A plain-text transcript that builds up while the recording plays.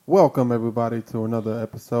Welcome, everybody, to another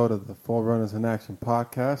episode of the Forerunners in Action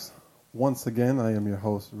podcast. Once again, I am your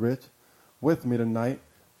host, Rich. With me tonight,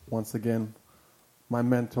 once again, my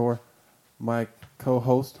mentor, my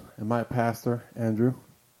co-host, and my pastor, Andrew.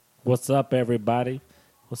 What's up, everybody?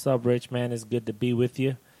 What's up, Rich, man? It's good to be with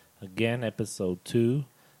you. Again, episode 2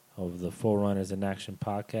 of the Forerunners in Action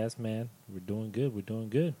podcast, man. We're doing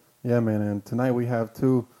good. Yeah, man, and tonight we have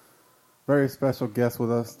two very special guests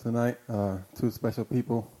with us tonight, two special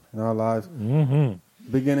people in our lives.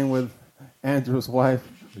 Beginning with Andrew's wife,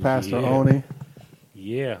 Pastor Oni.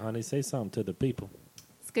 Yeah, honey, say something to the people.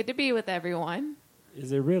 It's good to be with everyone.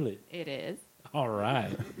 Is it really? It is. All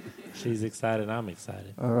right. She's excited. I'm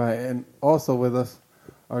excited. All right, and also with us,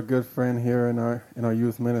 our good friend here in our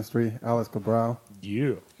youth ministry, Alex Cabral.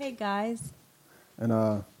 Yeah. Hey guys. And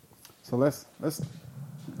so let's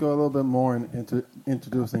go a little bit more into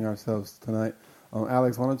introducing ourselves tonight.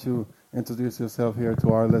 Alex, why don't you introduce yourself here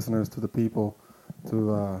to our listeners, to the people,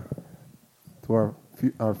 to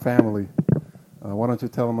our family. Why don't you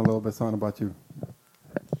tell them a little bit something about you?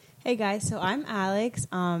 Hey guys, so I'm Alex.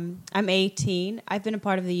 I'm 18. I've been a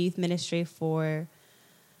part of the youth ministry for,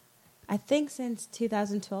 I think, since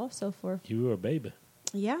 2012. So You were a baby.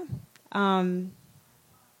 Yeah.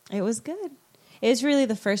 It was good. It was really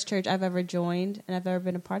the first church I've ever joined and I've ever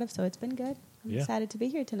been a part of, so it's been good. I'm excited to be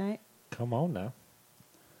here tonight. Come on now.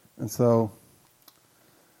 And so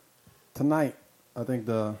tonight, I think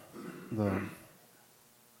the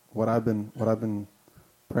what I've been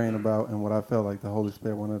praying about and what I felt like the Holy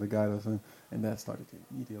Spirit wanted to guide us in, and that started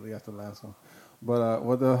immediately after the last one. But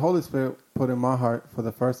what the Holy Spirit put in my heart for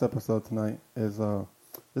the first episode tonight is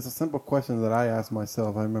it's a simple question that I asked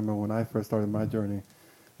myself. I remember when I first started my journey,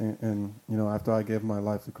 and you know, after I gave my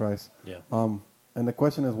life to Christ. Yeah. And the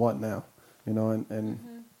question is, what now? You know,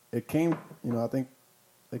 and it came. You know, I think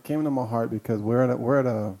it came into my heart because we're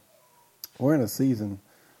in a season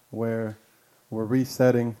where we're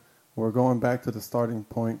resetting. We're going back to the starting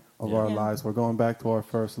point of our lives. We're going back to our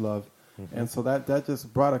first love. And so that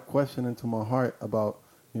just brought a question into my heart about,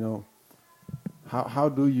 you know, how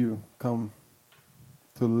do you come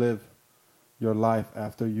to live your life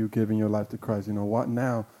after you giving your life to Christ? You know, what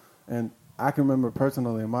now? And I can remember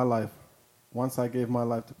personally in my life, once I gave my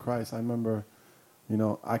life to Christ, I remember, you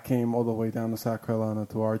know, I came all the way down to South Carolina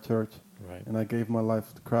to our church, Right. and I gave my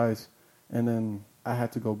life to Christ, and then I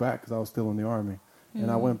had to go back because I was still in the Army. And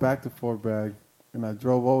I went back to Fort Bragg, and I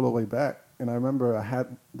drove all the way back. And I remember I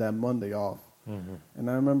had that Monday off. And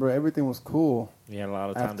I remember everything was cool. You had a lot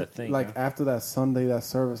of time to think. Like after that Sunday, that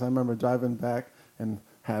service, I remember driving back and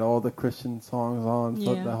had all the Christian songs on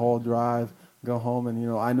for the whole drive, go home. And, you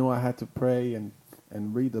know, I knew I had to pray and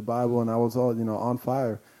read the Bible, and I was all, you know, on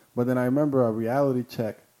fire. But then I remember a reality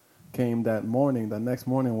check came that next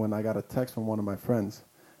morning when I got a text from one of my friends.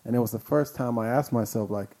 And it was the first time I asked myself,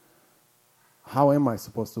 like, how am I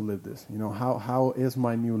supposed to live this? You know, how is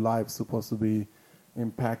my new life supposed to be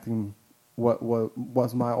impacting what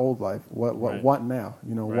was my old life? What now?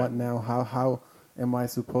 You know, what now? How am I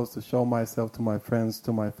supposed to show myself to my friends,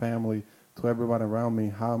 to my family, to everybody around me?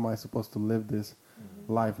 How am I supposed to live this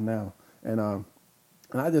life now? And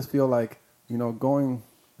I just feel like, you know, going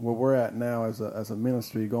where we're at now as a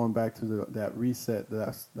ministry, going back to that reset,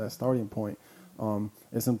 that starting point,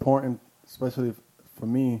 it's important, especially for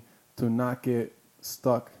me, to not get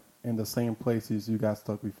stuck in the same places you got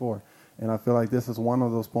stuck before. And I feel like this is one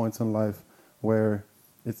of those points in life where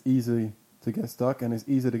it's easy to get stuck, and it's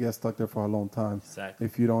easy to get stuck there for a long time. Exactly.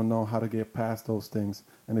 If you don't know how to get past those things,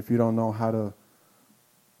 and if you don't know how to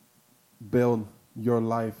build your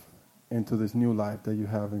life into this new life that you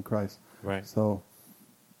have in Christ. Right. So,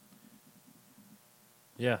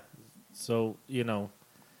 yeah. So, you know,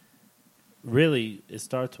 really it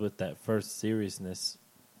starts with that first seriousness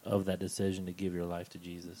of that decision to give your life to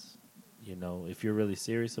Jesus. You know, if you're really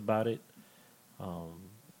serious about it,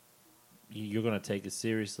 you're going to take it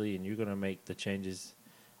seriously, and you're going to make the changes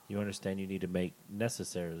you understand you need to make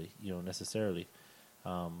necessarily.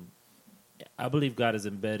 I believe God is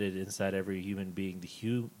embedded inside every human being,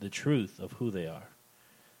 the truth of who they are.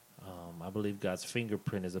 I believe God's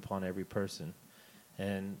fingerprint is upon every person.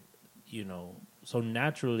 And, you know, so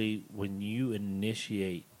naturally when you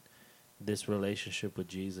initiate this relationship with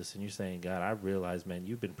Jesus and you're saying, God, I realize, man,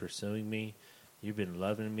 you've been pursuing me. You've been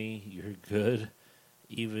loving me. You're good.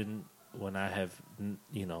 Even when I have,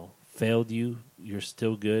 you know, failed you, you're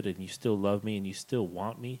still good, and you still love me, and you still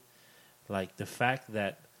want me. Like, the fact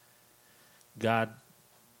that God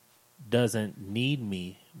doesn't need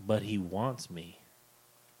me, but he wants me.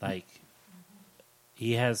 Like,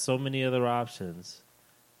 he has so many other options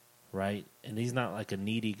right? And he's not like a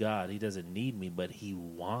needy God. He doesn't need me, but he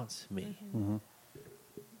wants me. Mm-hmm.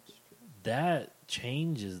 That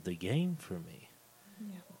changes the game for me.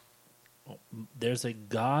 Yeah. There's a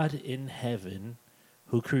God in heaven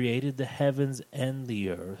who created the heavens and the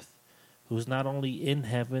earth, who's not only in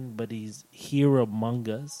heaven, but he's here among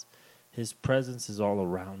us. His presence is all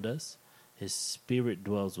around us. His spirit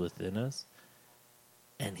dwells within us.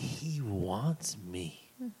 And he wants me.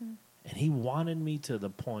 Mm-hmm. And he wanted me to the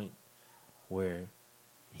point where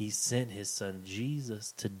he sent his son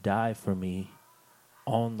Jesus to die for me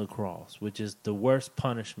on the cross, which is the worst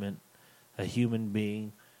punishment a human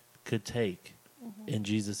being could take in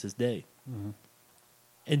Jesus' day. Mm-hmm.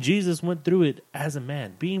 And Jesus went through it as a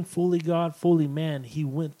man. Being fully God, fully man, he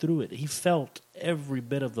went through it. He felt every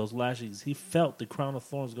bit of those lashings. He felt the crown of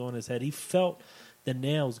thorns go in his head. He felt the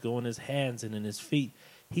nails go in his hands and in his feet.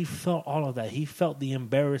 He felt all of that. He felt the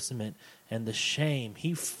embarrassment and the shame.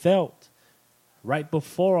 He felt right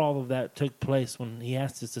before all of that took place when he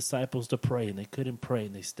asked his disciples to pray and they couldn't pray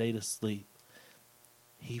and they stayed asleep.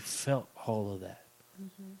 He felt all of that.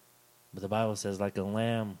 Mm-hmm. But the Bible says, like a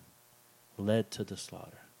lamb led to the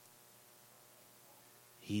slaughter.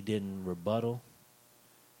 He didn't rebuttal.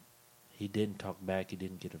 He didn't talk back. He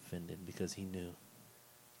didn't get offended because he knew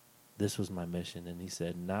this was my mission. And he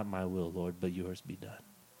said, not my will, Lord, but yours be done.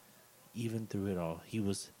 Even through it all. He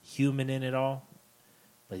was human in it all,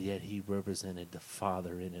 but yet he represented the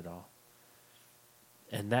Father in it all.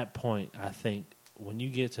 And that point, I think, when you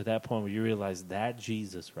get to that point where you realize that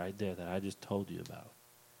Jesus right there that I just told you about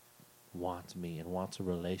wants me and wants a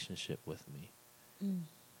relationship with me. Mm.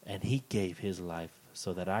 And he gave his life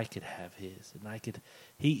so that I could have his. And I could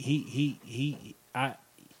he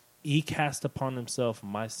cast upon himself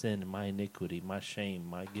my sin and my iniquity, my shame,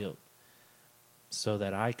 my guilt, so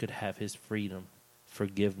that I could have his freedom,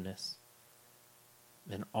 forgiveness,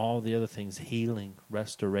 and all the other things, healing,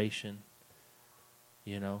 restoration.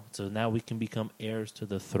 You know, so now we can become heirs to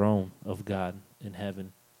the throne of God in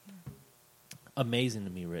heaven. Amazing to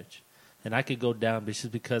me, Rich. And I could go down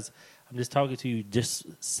just because I'm just talking to you just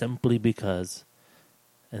simply because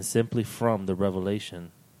and simply from the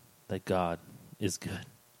revelation that God is good.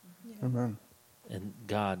 Yeah. Amen. And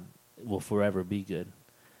God will forever be good.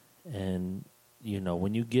 And, you know,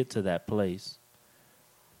 when you get to that place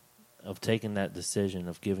of taking that decision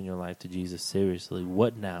of giving your life to Jesus seriously,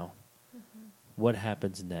 what now? Mm-hmm. What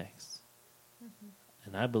happens next? Mm-hmm.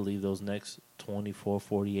 And I believe those next 24,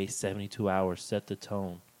 48, 72 hours set the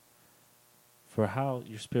tone for how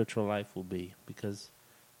your spiritual life will be. Because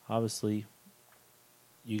obviously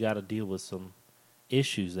you got to deal with some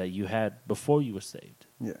issues that you had before you were saved.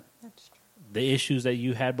 Yeah. That's true. The issues that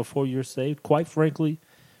you had before you were saved, quite frankly,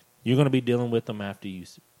 you're going to be dealing with them after you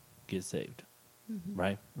get saved. Mm-hmm.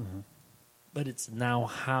 Right? Mm-hmm. But it's now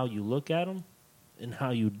how you look at them and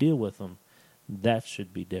how you deal with them. That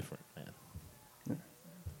should be different, man. Yeah.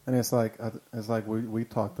 And it's like we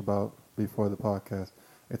talked about before the podcast.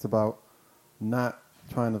 It's about not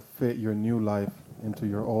trying to fit your new life into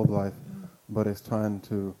your old life, but it's trying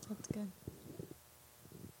to. That's good.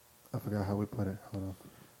 I forgot how we put it. Hold on.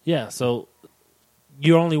 Yeah, so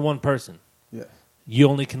you're only one person. Yes. You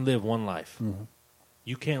only can live one life. Mm-hmm.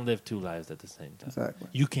 You can't live two lives at the same time. Exactly.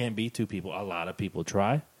 You can't be two people. A lot of people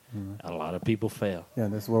try. Mm-hmm. A lot of people fail. Yeah,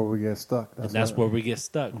 and that's where we get stuck. That's where we get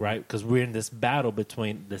stuck, right? Because we're in this battle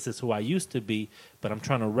between this is who I used to be, but I'm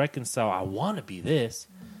trying to reconcile. I want to be this,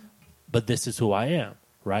 but this is who I am,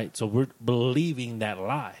 right? So we're believing that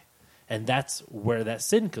lie. And that's where that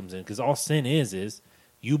sin comes in, because all sin is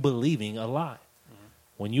you believing a lie. Mm-hmm.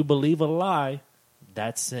 When you believe a lie,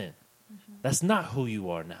 that's sin. Mm-hmm. That's not who you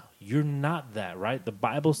are now. You're not that, right? The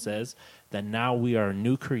Bible says that now we are a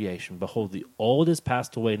new creation. Behold, the old is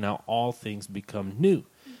passed away. Now all things become new.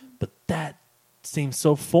 Mm-hmm. But that seems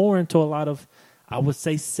so foreign to a lot of, I would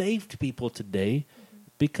say, saved people today,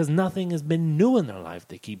 because nothing has been new in their life.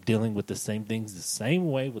 They keep dealing with the same things the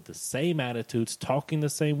same way, with the same attitudes, talking the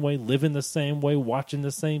same way, living the same way, watching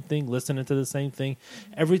the same thing, listening to the same thing.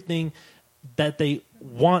 Everything that they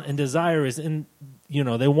want and desire is in, you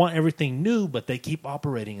know, they want everything new, but they keep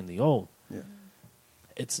operating in the old. Yeah.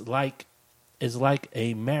 It's like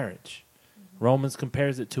a marriage. Romans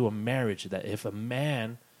compares it to a marriage, that if a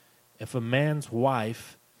man's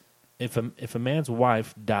wife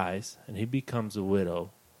dies and he becomes a widower,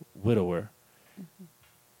 mm-hmm.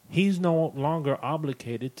 he's no longer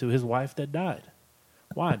obligated to his wife that died.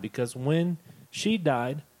 Why? Because when she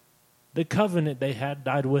died, the covenant they had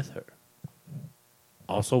died with her.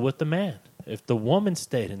 Also with the man. If the woman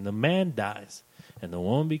stayed and the man dies and the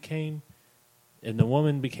woman became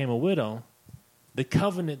a widow, the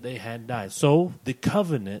covenant they had died. So the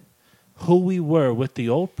covenant who we were with the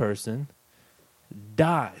old person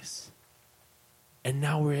dies. And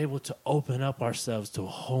now we're able to open up ourselves to a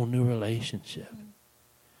whole new relationship,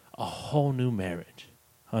 a whole new marriage.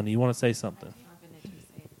 Honey, you want to say something?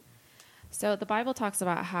 So the Bible talks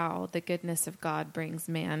about how the goodness of God brings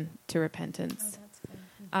man to repentance.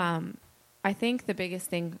 I think the biggest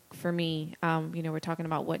thing for me, we're talking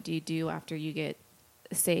about what do you do after you get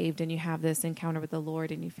saved and you have this encounter with the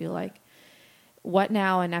Lord and you feel like, what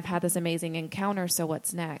now? And I've had this amazing encounter, so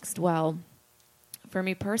what's next? Well, for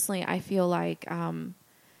me personally, I feel like,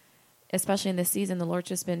 especially in this season, the Lord's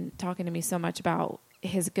just been talking to me so much about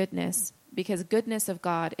his goodness, because goodness of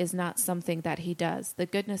God is not something that he does. The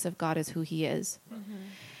goodness of God is who he is. Mm-hmm.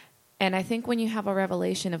 And I think when you have a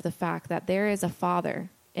revelation of the fact that there is a Father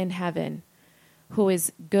in heaven who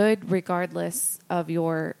is good regardless of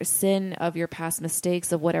your sin, of your past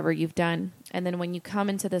mistakes, of whatever you've done. And then when you come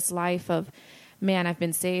into this life of, man, I've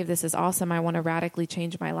been saved, this is awesome, I want to radically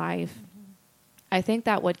change my life. Mm-hmm. I think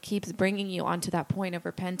that what keeps bringing you onto that point of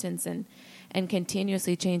repentance and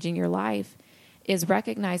continuously changing your life is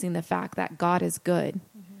recognizing the fact that God is good.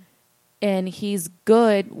 Mm-hmm. And he's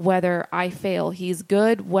good whether I fail. He's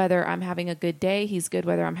good whether I'm having a good day. He's good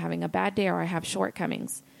whether I'm having a bad day or I have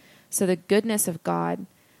shortcomings. So the goodness of God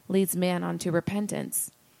leads man onto repentance.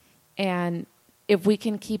 And if we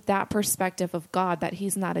can keep that perspective of God, that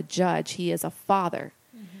he's not a judge, he is a father,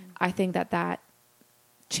 I think that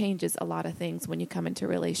changes a lot of things when you come into a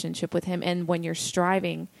relationship with him and when you're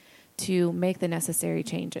striving to make the necessary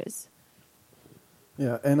changes.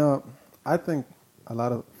 Yeah, and I think a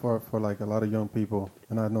lot of for like a lot of young people,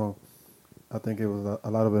 and I think it was a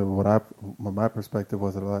lot of it. What my perspective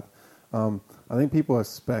was a lot. I think people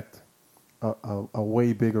expect a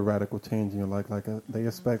way bigger radical change in your life. They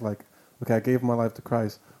expect okay, I gave my life to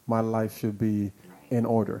Christ. My life should be in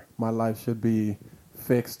order. My life should be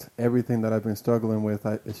fixed. Everything that I've been struggling with,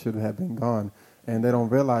 it should have been gone. And they don't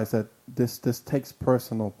realize that this takes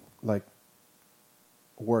personal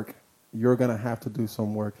work. You're going to have to do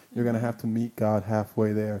some work. You're going to have to meet God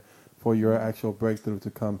halfway there for your actual breakthrough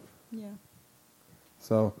to come. Yeah.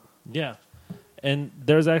 So. Yeah. And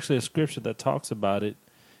there's actually a scripture that talks about it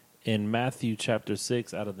in Matthew chapter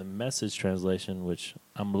 6 out of the Message translation, which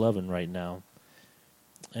I'm loving right now.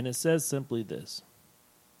 And it says simply this.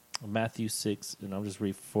 Matthew 6, and I'll just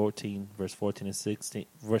read verse 14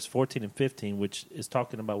 and 15, which is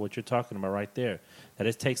talking about what you're talking about right there. That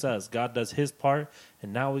it takes us. God does his part,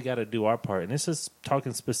 and now we got to do our part. And this is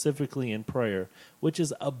talking specifically in prayer, which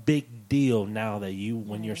is a big deal now that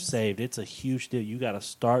when you're saved. It's a huge deal. You got to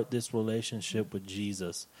start this relationship with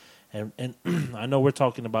Jesus. And I know we're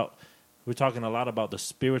talking a lot about the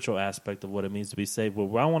spiritual aspect of what it means to be saved, but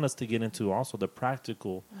I want us to get into also the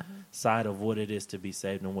practical side of what it is to be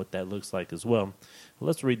saved and what that looks like as well.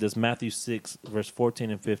 Let's read this, Matthew 6, verse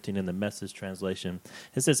 14 and 15 in the Message translation.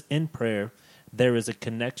 It says, in prayer, there is a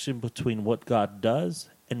connection between what God does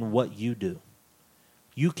and what you do.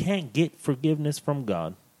 You can't get forgiveness from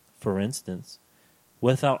God, for instance,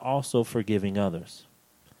 without also forgiving others.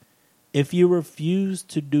 If you refuse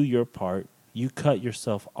to do your part, you cut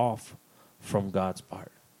yourself off from God's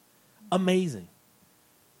part. Amazing.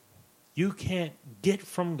 You can't get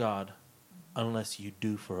from God unless you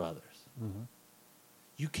do for others. Mm-hmm.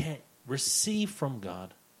 You can't receive from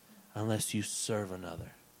God unless you serve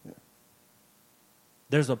another. Yeah.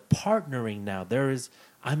 There's a partnering now.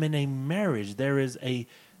 I'm in a marriage.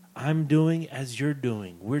 I'm doing as you're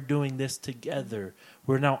doing. We're doing this together.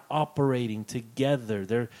 We're now operating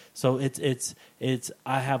together. So it's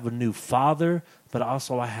I have a new father, but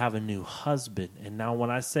also I have a new husband. And now when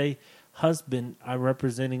I say husband, I'm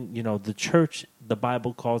representing, the church. The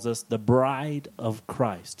Bible calls us the bride of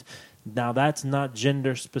Christ. Now that's not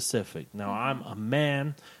gender specific. Now I'm a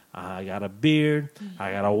man. I got a beard.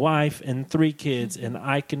 I got a wife and 3 kids, and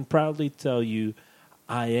I can proudly tell you,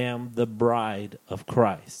 I am the bride of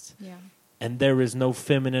Christ. Yeah. And there is no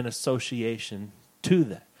feminine association to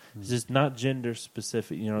that. It's just not gender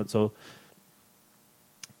specific, so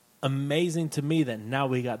amazing to me that now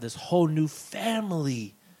we got this whole new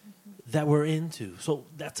family that we're into. So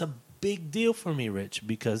that's a big deal for me, Rich,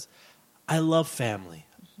 because I love family.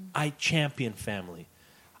 I champion family.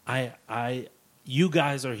 You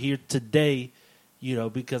guys are here today,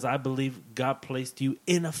 because I believe God placed you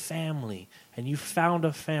in a family, and you found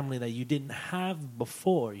a family that you didn't have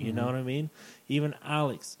before. You know what I mean? Even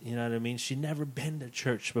Alex, you know what I mean? She never been to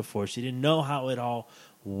church before. She didn't know how it all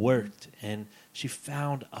worked, and she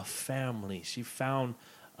found a family. She found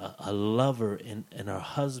a lover in her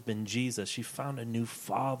husband, Jesus. She found a new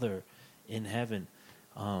father in heaven.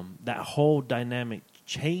 That whole dynamic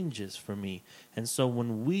changes for me. And so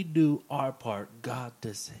when we do our part, God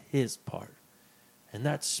does his part. And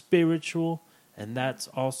that's spiritual, and that's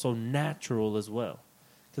also natural as well.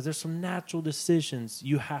 Because there's some natural decisions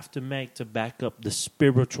you have to make to back up the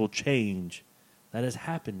spiritual change that has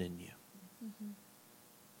happened in you. Mm-hmm.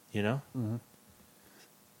 You know? Mm-hmm.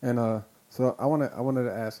 And so I wanted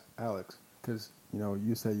to ask Alex, because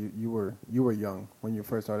you said you were young when you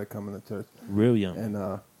first started coming to church. Real young.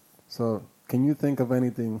 And so can you think of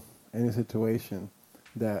any situation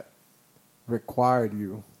that required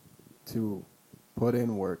you to put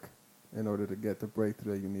in work in order to get the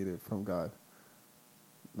breakthrough that you needed from God?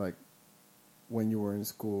 Like when you were in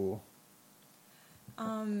school?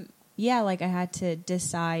 Yeah, like I had to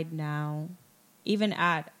decide now, even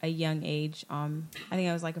at a young age. I think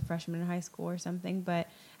I was like a freshman in high school or something, but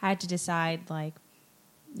I had to decide, like,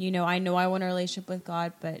 I know I want a relationship with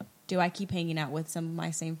God, but do I keep hanging out with some of my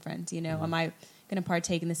same friends? Mm-hmm. Am I going to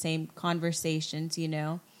partake in the same conversations,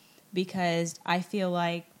 because I feel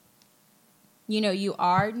like, you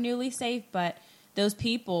are newly saved, but those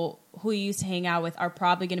people who you used to hang out with are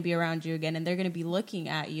probably going to be around you again, and they're going to be looking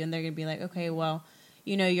at you, and they're going to be like, okay, well,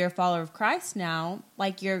 you're a follower of Christ now.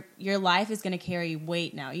 Like, your life is going to carry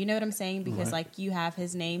weight now. You know what I'm saying? Because, right. like, you have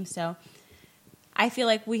his name. So I feel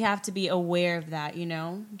like we have to be aware of that,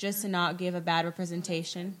 just to not give a bad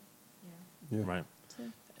representation. Yeah. Right.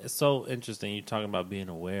 It's so interesting. You're talking about being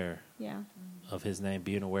aware of his name,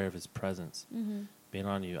 being aware of his presence, being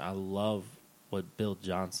on you. I love what Bill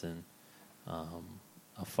Johnson,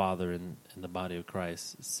 a father in the body of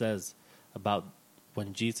Christ, says about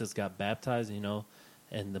when Jesus got baptized,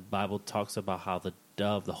 and the Bible talks about how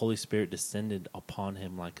the Holy Spirit descended upon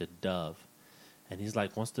him like a dove. And he's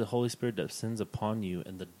like, once the Holy Spirit descends upon you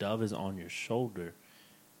and the dove is on your shoulder,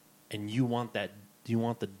 and you want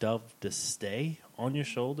the dove to stay on your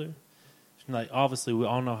shoulder? Like, obviously, we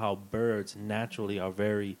all know how birds naturally are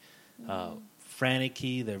very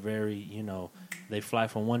frantic-y. They're very, they fly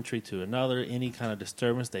from one tree to another. Any kind of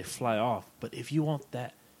disturbance, they fly off. But if you want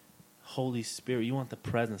that Holy Spirit, you want the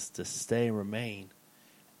presence to stay and remain,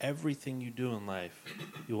 everything you do in life,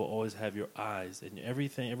 you will always have your eyes, and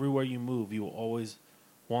everywhere you move, you will always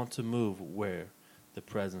want to move where the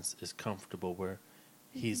presence is comfortable, where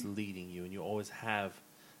he's leading you, and you always have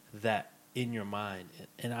that in your mind.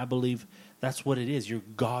 And I believe that's what it is. You're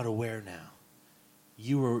God aware now.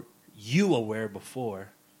 You were aware before.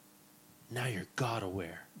 Now you're God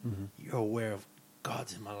aware. Mm-hmm. You're aware of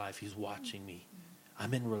God's in my life. He's watching me.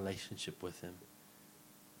 I'm in relationship with him.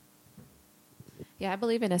 Yeah, I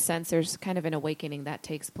believe in a sense there's kind of an awakening that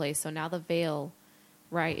takes place. So now the veil,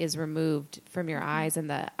 right, is removed from your eyes and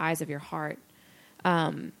the eyes of your heart,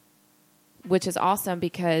 which is awesome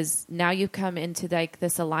because now you've come into like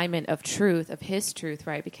this alignment of truth, of his truth,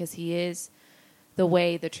 right? Because he is the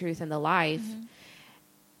way, the truth, and the life. Mm-hmm.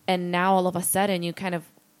 And now all of a sudden you kind of,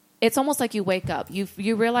 it's almost like you wake up.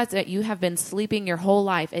 You realize that you have been sleeping your whole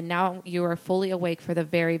life, and now you are fully awake for the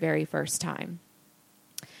very, very first time.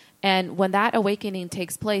 And when that awakening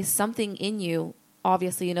takes place, something in you,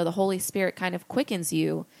 obviously, the Holy Spirit kind of quickens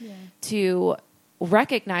you to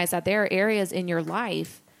recognize that there are areas in your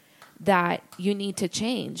life that you need to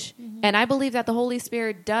change. Mm-hmm. And I believe that the Holy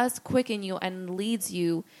Spirit does quicken you and leads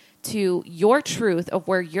you to your truth of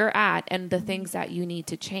where you're at and the things that you need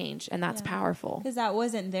to change. And that's powerful. Because that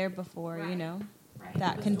wasn't there before, Right.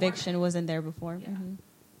 That conviction wasn't there before. Yeah. Mm-hmm.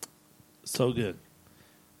 So good.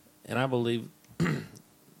 And I believe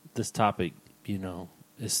this topic,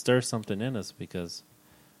 it stirs something in us because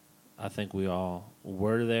I think we all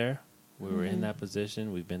were there. We were in that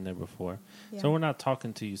position. We've been there before. Yeah. So we're not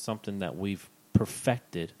talking to you something that we've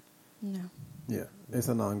perfected. No. Yeah, it's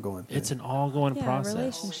an ongoing thing. It's an ongoing process.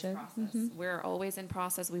 Relationship. Mm-hmm. We're always in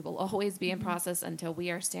process. We will always be in process until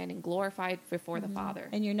we are standing glorified before the Father.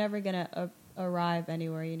 And you're never going to arrive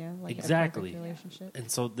anywhere, like exactly. A perfect relationship. And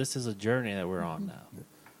so this is a journey that we're on now.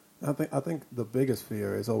 Yeah. I think the biggest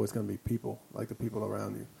fear is always going to be people, like the people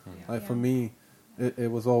around you. Yeah. Like for me,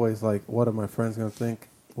 it was always like, what are my friends going to think?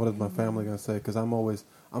 What is my family going to say? Because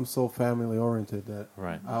I'm so family oriented that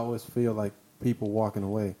I always feel like people walking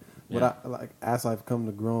away. Yeah. But as I've come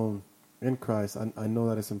to grow in Christ, I know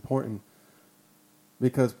that it's important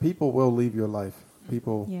because people will leave your life.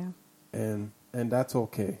 People, and that's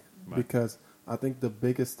okay. Right. Because I think the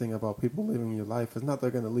biggest thing about people leaving your life is not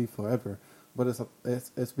they're going to leave forever, but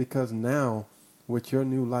it's because now with your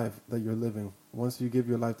new life that you're living, once you give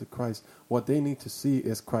your life to Christ, what they need to see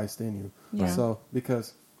is Christ in you. Yeah. So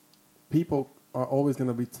because people are always going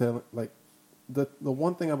to be telling, like the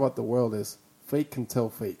one thing about the world is fake can tell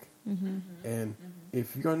fake. And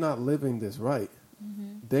if you're not living this right,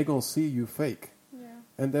 they're going to see you fake. Yeah.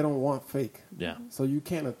 and they don't want fake. Yeah. So you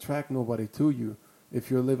can't attract nobody to you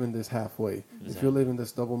if you're living this halfway. Exactly. If you're living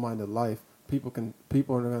this double-minded life, people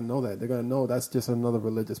are going to know that. They're going to know that's just another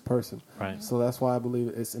religious person. Right. So that's why I believe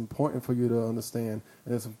it's important for you to understand,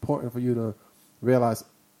 and it's important for you to realize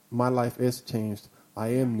my life is changed. I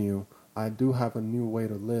am new. I do have a new way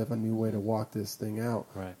to live, a new way to walk this thing out.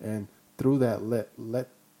 Right. And through that,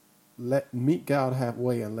 let meet God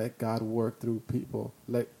halfway and let God work through people.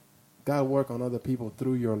 Let God work on other people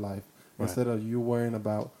through your life instead of you worrying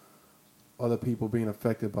about other people being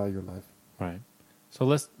affected by your life. Right. So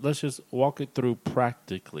let's just walk it through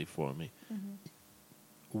practically for me.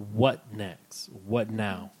 What next? What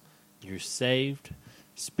now? You're saved.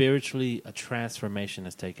 Spiritually, a transformation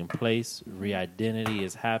has taken place. Re-identity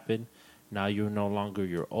has happened. Now you're no longer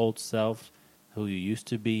your old self, who you used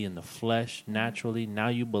to be in the flesh, naturally. Now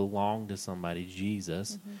you belong to somebody,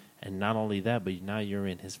 Jesus. And not only that, but now you're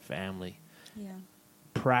in his family. Yeah.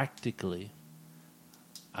 Practically,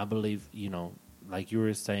 I believe, like you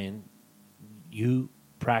were saying, you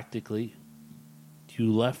came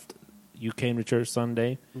to church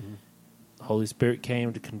Sunday. Holy Spirit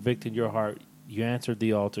came to convict in your heart. You answered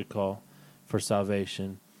the altar call for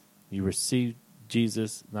salvation. You received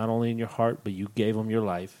Jesus not only in your heart, but you gave him your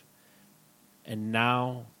life. And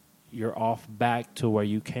now you're off back to where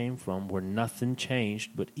you came from, where nothing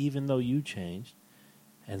changed, but even though you changed.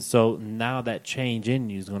 And so now that change in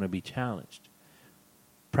you is going to be challenged.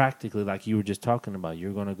 Practically, like you were just talking about,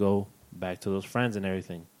 you're going to go back to those friends and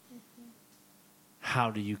everything.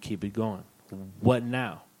 How do you keep it going? What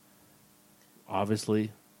now?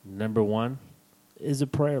 Obviously, number one is a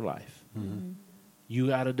prayer life. You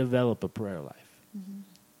got to develop a prayer life.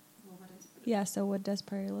 Yeah, so what does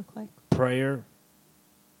prayer look like? Prayer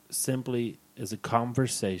simply is a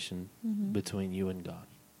conversation between you and God,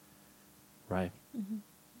 right?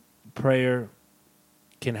 Prayer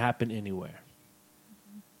can happen anywhere,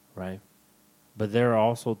 right? But there are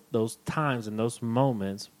also those times and those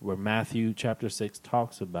moments where Matthew chapter 6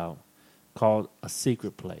 talks about, called a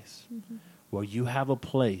secret place, where you have a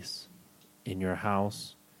place in your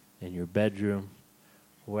house, in your bedroom,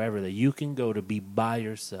 wherever, that you can go to be by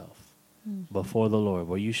yourself before the Lord,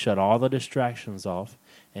 where you shut all the distractions off,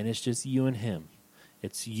 and it's just you and him.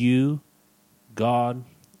 It's you, God,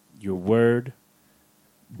 your word,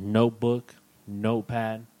 notebook,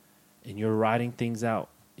 notepad, and you're writing things out.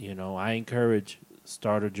 I encourage,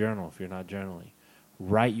 start a journal if you're not journaling.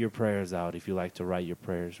 Write your prayers out if you like to write your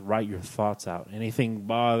prayers. Write your thoughts out. Anything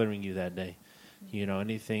bothering you that day,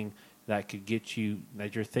 anything that could get you,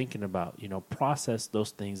 that you're thinking about, process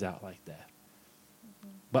those things out like that.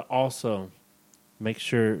 But also make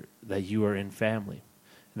sure that you are in family,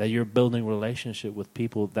 that you're building relationship with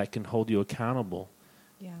people that can hold you accountable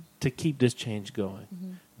to keep this change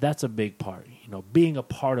going. That's a big part, being a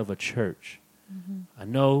part of a church. I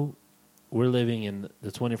know we're living in the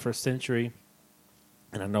 21st century,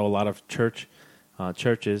 and I know a lot of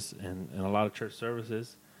churches and a lot of church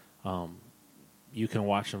services, you can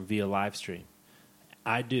watch them via live stream.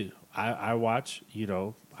 I do. I watch,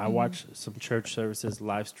 I watch some church services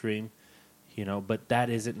live stream, but that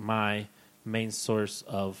isn't my main source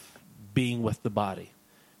of being with the body.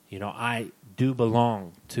 I do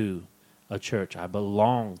belong to a church. I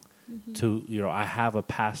belong to, I have a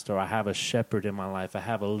pastor. I have a shepherd in my life. I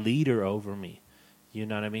have a leader over me. You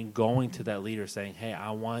know what I mean? Going to that leader saying, hey,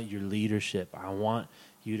 I want your leadership. I want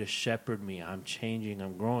you to shepherd me. I'm changing.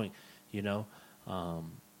 I'm growing,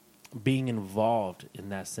 being involved in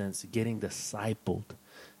that sense, getting discipled.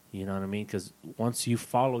 You know what I mean? Because once you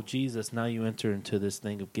follow Jesus, now you enter into this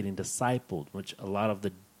thing of getting discipled, which a lot of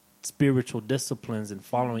the spiritual disciplines and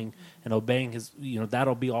following and obeying his,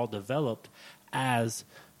 that'll be all developed as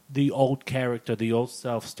the old character, the old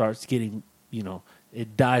self starts getting,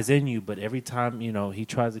 it dies in you. But every time, he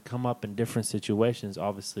tries to come up in different situations,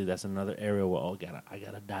 obviously that's another area where, I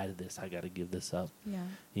got to die to this. I got to give this up.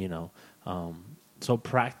 Yeah. So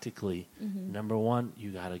practically, number one,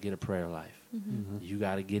 you got to get a prayer life. You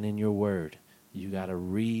got to get in your word. You got to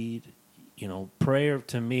read. Prayer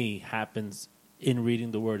to me happens in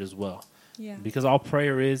reading the word as well. Yeah. Because all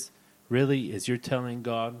prayer is really is you're telling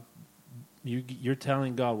God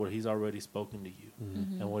what he's already spoken to you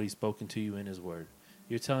and what he's spoken to you in his word.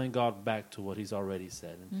 You're telling God back to what he's already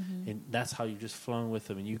said. And that's how you're just flowing with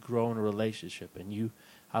him and you grow in a relationship. And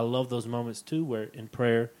I love those moments too where in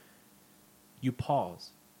prayer you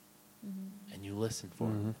pause and you listen for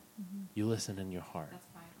him. You listen in your heart. That's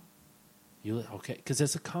vital. Because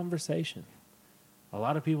it's a conversation. A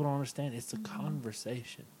lot of people don't understand. It's a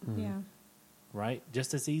conversation. Yeah. Right?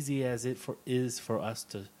 Just as easy as it is for us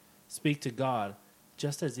to speak to God,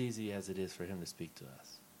 just as easy as it is for him to speak to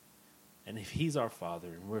us. And if he's our Father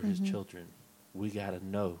and we're his children, we got to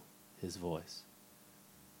know his voice.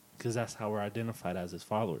 Because that's how we're identified as his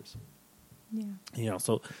followers. Yeah. You know,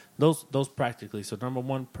 so those practically. So number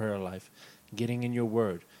one, prayer life, getting in your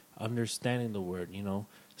word, understanding the word, you know,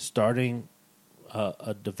 starting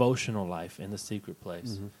a devotional life in the secret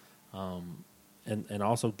place. And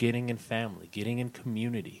also getting in family, getting in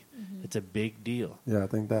community. It's a big deal. Yeah, I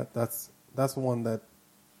think that's one that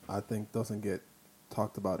I think doesn't get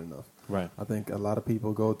talked about enough. Right. I think a lot of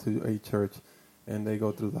people go to a church and they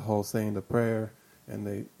go through the whole saying the prayer and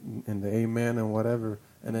the amen and whatever,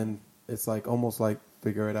 and then it's like almost like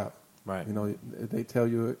figure it out. Right. You know, they tell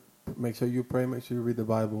you make sure you pray, make sure you read the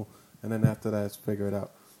Bible, and then after that, it's figure it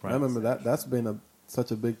out. Right. I remember that's been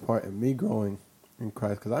such a big part in me growing in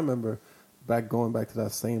Christ, because I remember going back to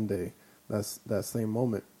that same day, that same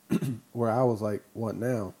moment where I was like, what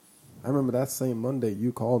now? I remember that same Monday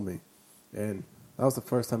you called me, and that was the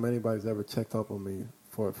first time anybody's ever checked up on me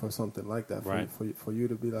for something like that. Right. For you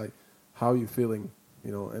to be like, how are you feeling?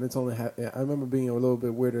 You know, and it's only I remember being a little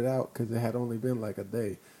bit weirded out because it had only been like a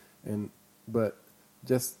day, but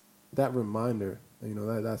just that reminder, you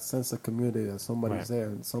know, that sense of community that somebody's there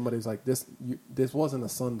and somebody's like this. This wasn't a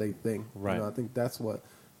Sunday thing. Right. You know, I think that's what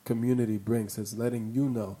community brings. It's letting you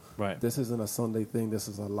know, right, this isn't a Sunday thing. This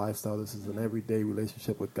is a lifestyle. This is an everyday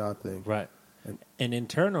relationship with God thing. Right. And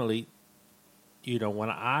internally, you know, when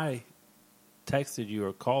I texted you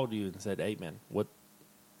or called you and said, "Hey, man,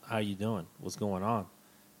 how you doing? What's going on?"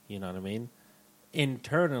 You know what I mean?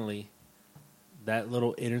 Internally, that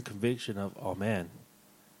little inner conviction of, "Oh man,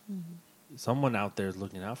 someone out there is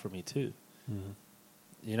looking out for me too."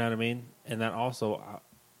 You know what I mean? And that also,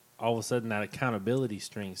 all of a sudden, that accountability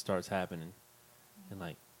string starts happening, and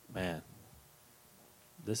like, man,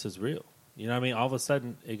 this is real. You know what I mean? All of a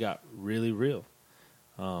sudden, it got really real.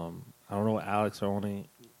 I don't know what Alex only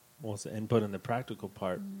wants to input in the practical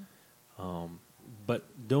part,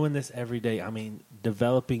 but doing this every day. I mean,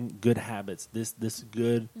 developing good habits. These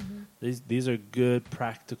are good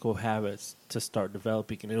practical habits to start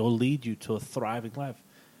developing, and it'll lead you to a thriving life.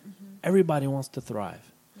 Everybody wants to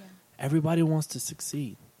thrive. Yeah. Everybody wants to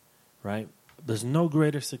succeed, right? There's no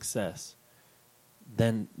greater success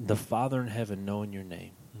than the Father in heaven knowing your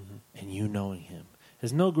name and you knowing him.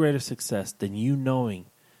 There's no greater success than you knowing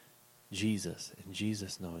Jesus and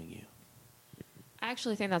Jesus knowing you. I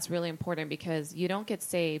actually think that's really important because you don't get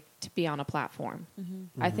saved to be on a platform.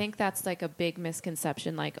 I think that's like a big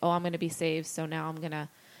misconception. Like, oh, I'm going to be saved, so now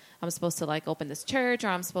I'm supposed to like open this church, or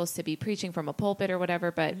I'm supposed to be preaching from a pulpit or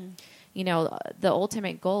whatever. But you know, the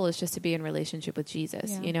ultimate goal is just to be in relationship with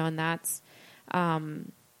Jesus. You know, and that's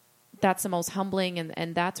the most humbling,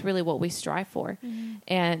 and that's really what we strive for.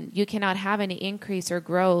 And you cannot have any increase or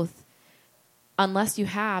growth unless you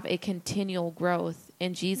have a continual growth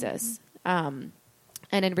in Jesus.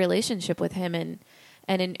 And in relationship with him, and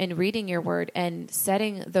in reading your word and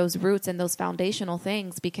setting those roots and those foundational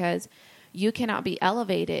things, because you cannot be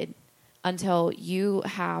elevated until you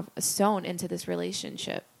have sown into this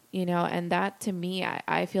relationship, you know, and that to me,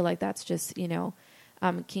 I feel like that's just, you know,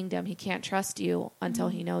 kingdom. He can't trust you until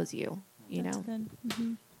he knows you, you That's know?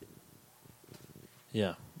 good.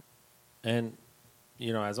 Yeah. And,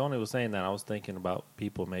 you know, as Oni was saying that, I was thinking about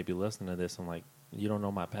people maybe listening to this and like, you don't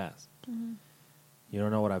know my past. You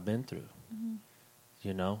don't know what I've been through,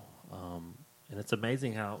 you know? And it's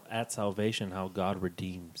amazing how at salvation, how God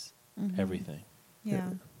redeems everything.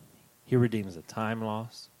 Yeah. He redeems the time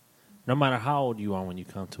lost. No matter how old you are when you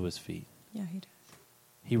come to his feet, Yeah, he does.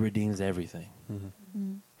 he redeems everything.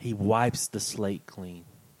 He wipes the slate clean.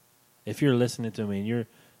 If you're listening to me and you're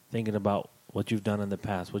thinking about what you've done in the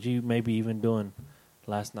past, what you maybe even doing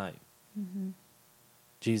last night,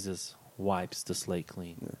 Jesus wipes the slate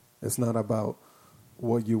clean. Yeah. It's not about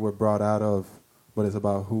what you were brought out of, but it's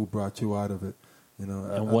about who brought you out of it. You know,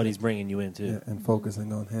 And what he's bringing you into. Yeah, and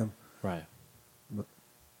focusing on him. Right. But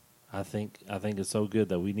I think it's so good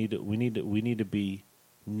that we need to be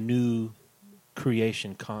new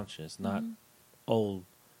creation conscious, not old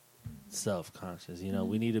self conscious. You know,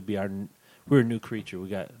 we need to be we're a new creature. We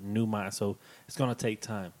got new mind, so it's going to take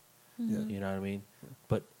time. You know what I mean?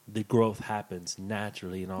 But the growth happens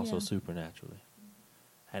naturally and also supernaturally.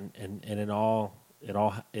 And it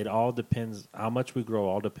all depends. How much we grow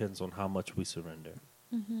all depends on how much we surrender.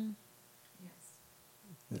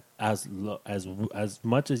 As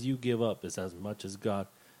much as you give up is as much as God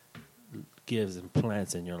gives and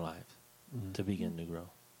plants in your life to begin to grow.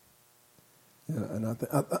 Yeah, and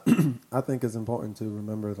I think it's important to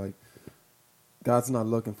remember, like, God's not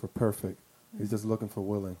looking for perfect. He's just looking for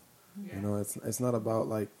willing. You know, it's not about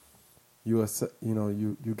like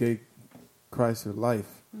you gave Christ your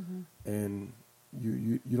life, and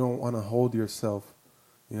you don't want to hold yourself,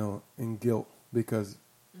 in guilt because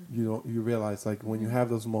you realize, like, when you have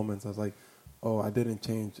those moments, I was like, oh, I didn't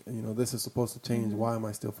change. This is supposed to change. Why am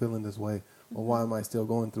I still feeling this way? Or why am I still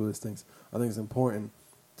going through these things? I think it's important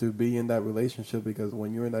to be in that relationship, because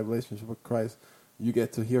when you're in that relationship with Christ, you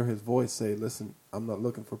get to hear his voice say, listen, I'm not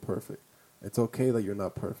looking for perfect. It's okay that you're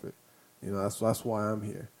not perfect. That's why I'm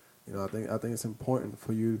here. I think it's important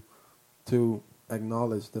for you to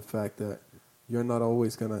acknowledge the fact that you're not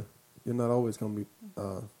always gonna be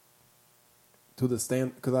to the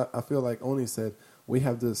stand, because I feel like Oni said, we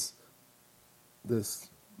have this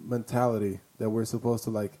mentality that we're supposed to,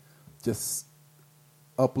 like, just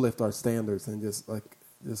uplift our standards and just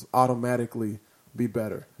automatically be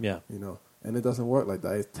better. Yeah. And it doesn't work like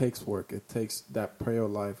that. It takes work. It takes that prayer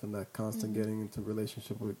life and that constant getting into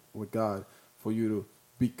relationship with God for you to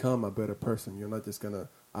become a better person. You're not just gonna,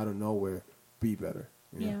 out of nowhere, be better.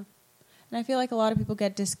 Yeah. And I feel like a lot of people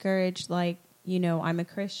get discouraged, like, I'm a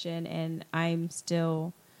Christian and I'm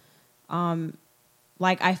still,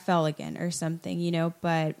 like, I fell again or something,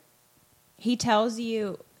 but he tells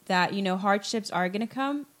you that, hardships are going to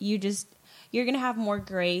come. You're going to have more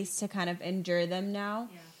grace to kind of endure them now.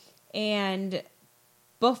 Yeah. And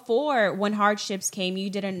before, when hardships came, you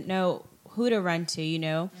didn't know who to run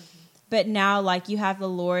to, But now, like, you have the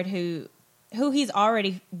Lord who he's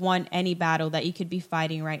already won any battle that you could be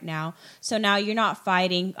fighting right now. So now you're not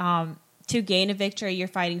fighting to gain a victory, you're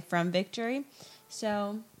fighting from victory.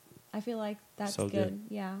 So I feel like that's so good.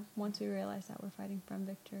 Yeah, once we realize that we're fighting from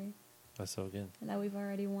victory. That's so good. And that we've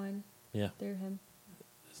already won through him.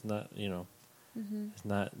 It's not, it's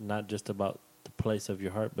not just about the place of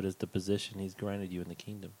your heart, but it's the position he's granted you in the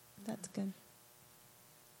kingdom. That's good.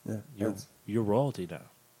 Yeah. You're royalty now.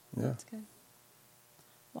 Yeah. That's good.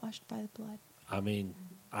 Washed by the blood. I mean,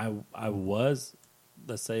 I was,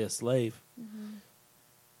 let's say, a slave.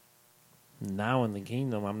 Now in the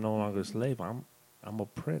kingdom, I'm no longer a slave. I'm a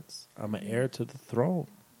prince. I'm an heir to the throne.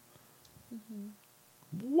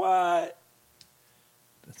 What?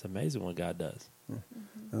 That's amazing what God does. Yeah.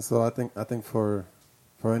 And so I think for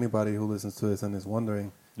anybody who listens to this and is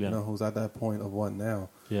wondering, who's at that point of what now?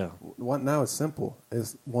 Yeah. What now is simple.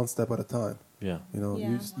 It's one step at a time. Yeah.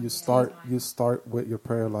 You start with your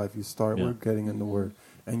prayer life. You start with getting in the Word,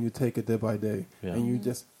 and you take it day by day. Yeah. And you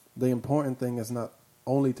just, the important thing is not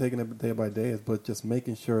only taking it day by day, but just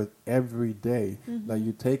making sure every day that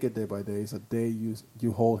you take it day by day is a day you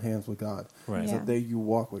hold hands with God. Right. It's a day you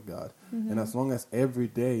walk with God. And as long as every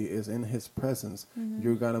day is in His presence,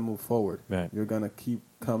 you're going to move forward. Right. You're going to keep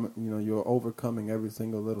coming, you're overcoming every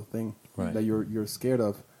single little thing that you're scared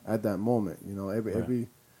of at that moment.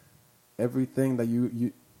 Everything that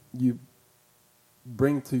you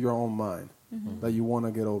bring to your own mind that you want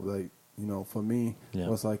to get over. Like, for me, it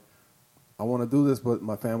was like, I want to do this, but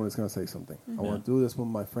my family is going to say something. I want to do this, but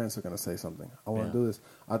my friends are going to say something. I want to do this.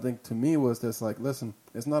 I think to me it was just like, listen,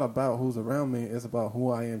 it's not about who's around me. It's about who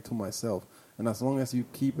I am to myself. And as long as you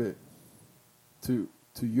keep it to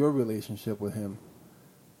your relationship with Him,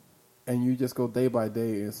 and you just go day by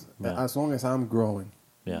day, as long as I'm growing,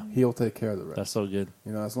 He'll take care of the rest. That's so good.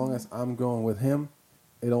 As long as I'm growing with Him,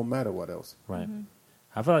 it don't matter what else. Right.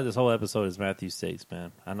 I feel like this whole episode is Matthew 6,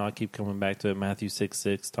 man. I know I keep coming back to it. Matthew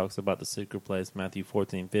 6:6 talks about the secret place. Matthew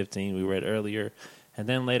 14:15 we read earlier. And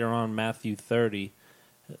then later on, Matthew 30,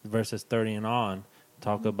 verses 30 and on,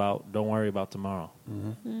 talk about don't worry about tomorrow.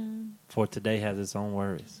 For today has its own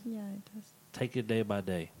worries. Yeah, it does. Take it day by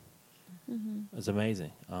day. It's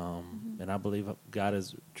amazing. And I believe God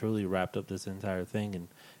has truly wrapped up this entire thing. And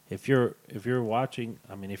if you're watching,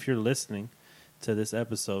 if you're listening to this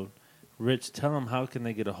episode, Rich, tell them how can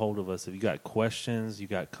they get a hold of us. If you got questions, you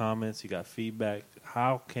got comments, you got feedback,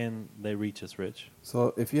 how can they reach us, Rich?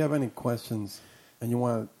 So if you have any questions and you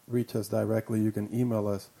want to reach us directly, you can email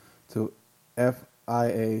us to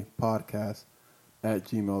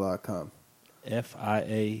fiapodcast@gmail.com.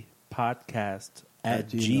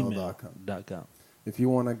 fiapodcast@gmail.com. If you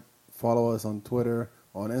want to follow us on Twitter,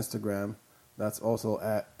 on Instagram, that's also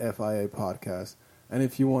at FIA Podcast. And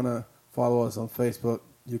if you want to follow us on Facebook,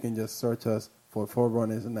 you can just search us for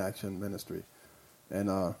Forerunners in Action Ministry.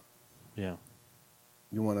 And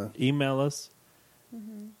you want to email us.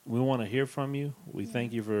 We want to hear from you. We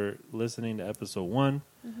thank you for listening to episode 1.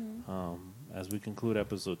 As we conclude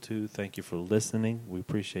episode 2, thank you for listening. We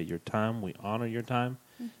appreciate your time. We honor your time.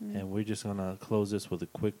 And we're just going to close this with a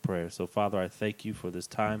quick prayer. So, Father, I thank you for this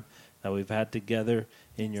time that we've had together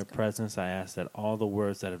in your presence. I ask that all the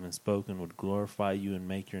words that have been spoken would glorify you and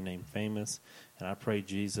make your name famous. And I pray,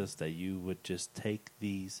 Jesus, that you would just take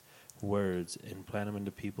these words and plant them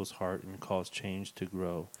into people's heart and cause change to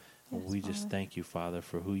grow. And we just thank you, Father,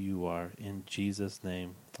 for who you are. In Jesus'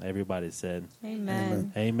 name, everybody said,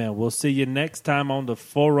 Amen. Amen. We'll see you next time on the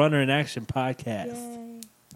Forerunner in Action podcast. Yay.